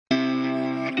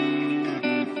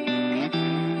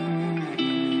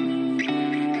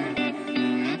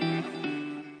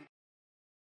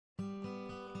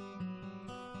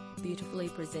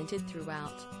presented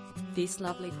throughout. This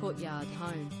lovely courtyard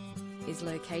home is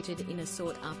located in a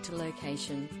sought-after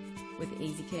location, with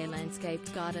easy-care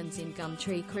landscaped gardens in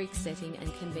Gumtree Creek setting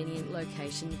and convenient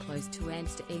location close to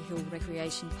Anstey Hill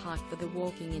Recreation Park for the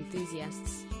walking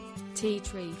enthusiasts.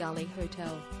 Tree Gully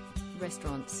Hotel,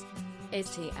 restaurants,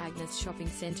 St. Agnes Shopping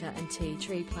Centre and Tea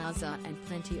Tree Plaza, and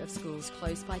plenty of schools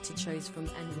close by to choose from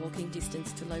and walking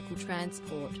distance to local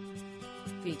transport.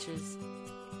 Features: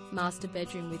 master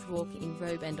bedroom with walk-in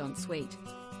robe and ensuite.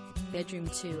 Bedroom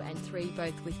 2 and 3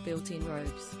 both with built-in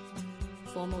robes.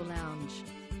 Formal lounge.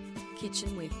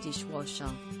 Kitchen with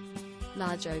dishwasher.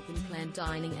 Large open-plan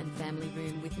dining and family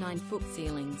room with 9-foot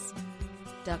ceilings.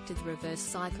 Ducted reverse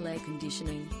cycle air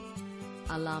conditioning.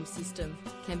 Alarm system,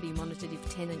 can be monitored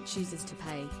if tenant chooses to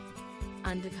pay.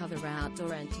 Undercover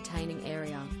outdoor entertaining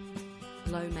area.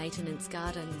 Low maintenance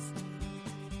gardens.